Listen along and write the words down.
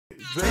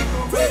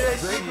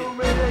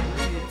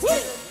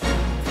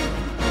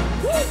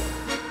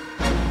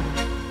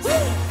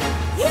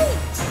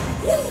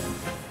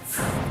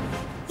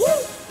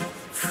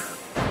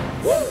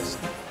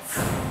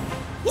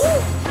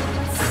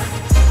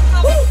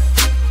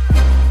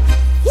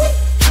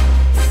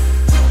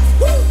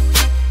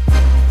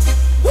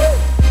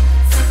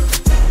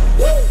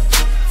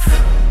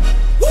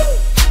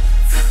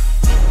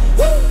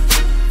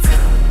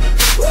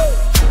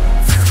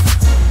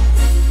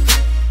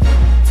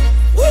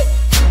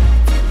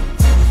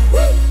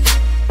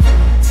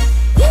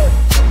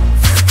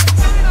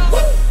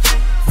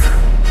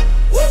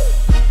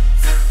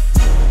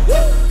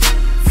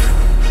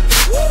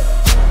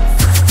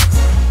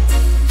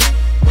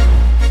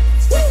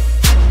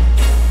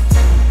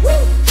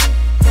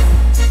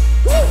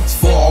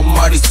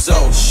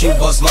She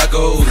bust like a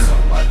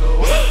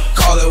Uzi.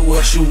 Call it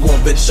what you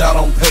want, bitch, I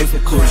don't pay for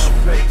cushion.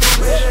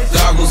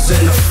 Goggles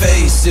in the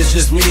face, it's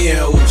just me and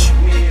Uchi.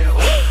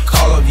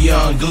 Call up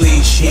Young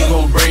Glee, she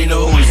gon' bring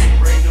the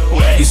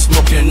Uzi. You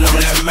smoking on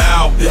that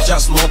mouth, bitch, I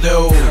smoke that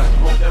Uzi.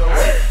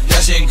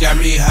 That shit got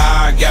me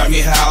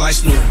high like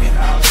Snoopy.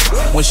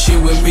 When she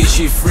with me,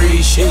 she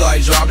free, she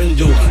like dropping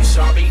dookies.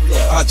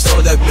 I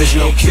told that bitch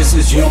no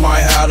kisses, you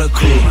might have to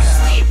cruise.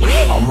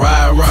 I'm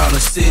riding around the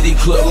city,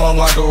 clip long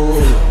like a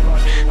ruler.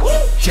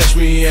 Catch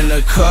me in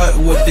the cut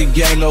with the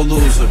gang, no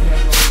loser.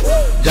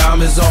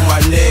 Diamonds on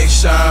my neck,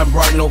 shine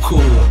bright, no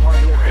cooler.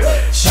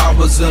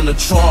 Choppers in the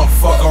trunk,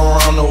 fuck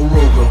around, no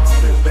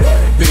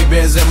Ruger. Big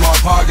bands in my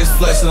pockets,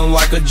 flexing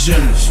like a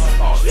gymnast.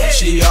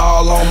 She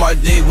all on my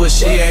dick, but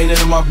she ain't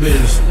in my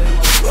business.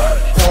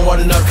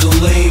 Pouring up the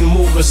lean,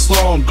 moving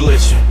slow, I'm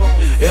glitching.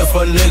 If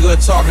a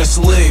nigga talking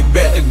slick,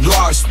 bet the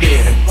Glock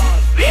spin.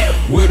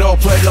 We don't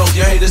play no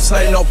game, this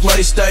ain't no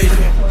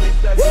PlayStation.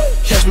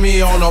 Catch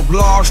me on a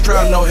blog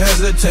strap, no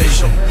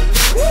hesitation.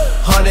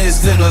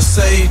 Hundreds in a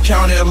safe,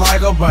 count it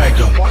like a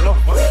banker.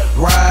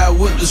 Ride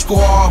with the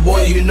squad,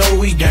 boy, you know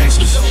we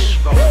gangsters.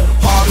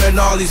 Popping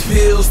all these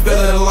pills,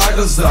 feeling like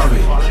a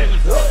zombie.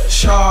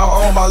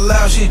 Shaw on my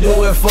lap, she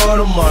do it for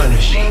the money.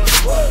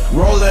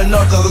 Rolling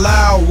up the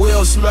loud,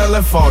 wheel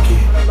smelling funky.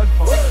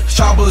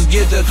 Choppers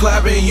get the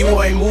clapping, you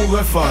ain't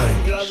moving funny.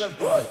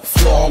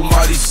 Floor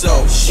mighty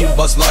so, she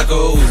bust like a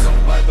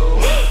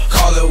Uzi.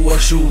 Call it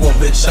what you want,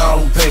 bitch, I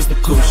don't pay for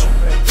cushion.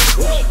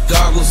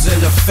 Goggles in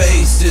the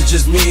face, it's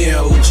just me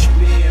and Uchi.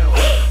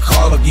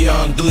 Call up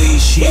Young Glee,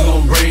 she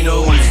gon' bring the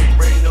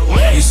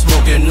Uzi. You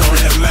smoking on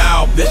that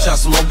mouth, bitch, I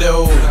smoke that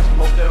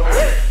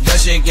Uzi. That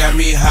shit got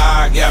me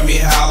high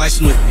like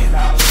Snoopy.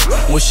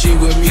 When she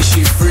with me,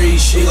 she free,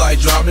 she like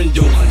dropping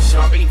dookies.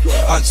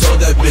 I told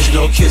that bitch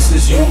no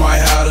kisses, you might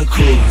have to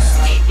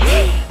cruise.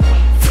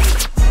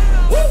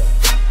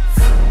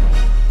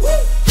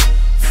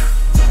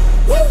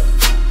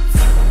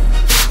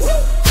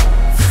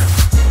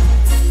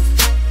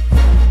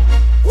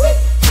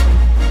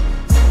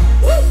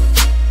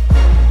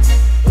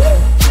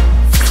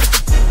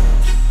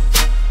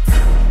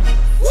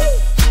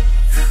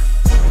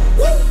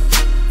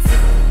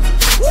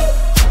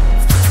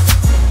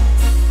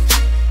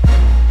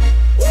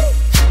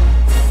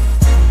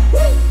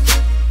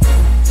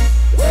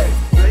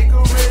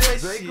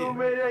 They gon'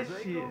 make that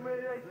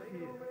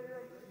shit.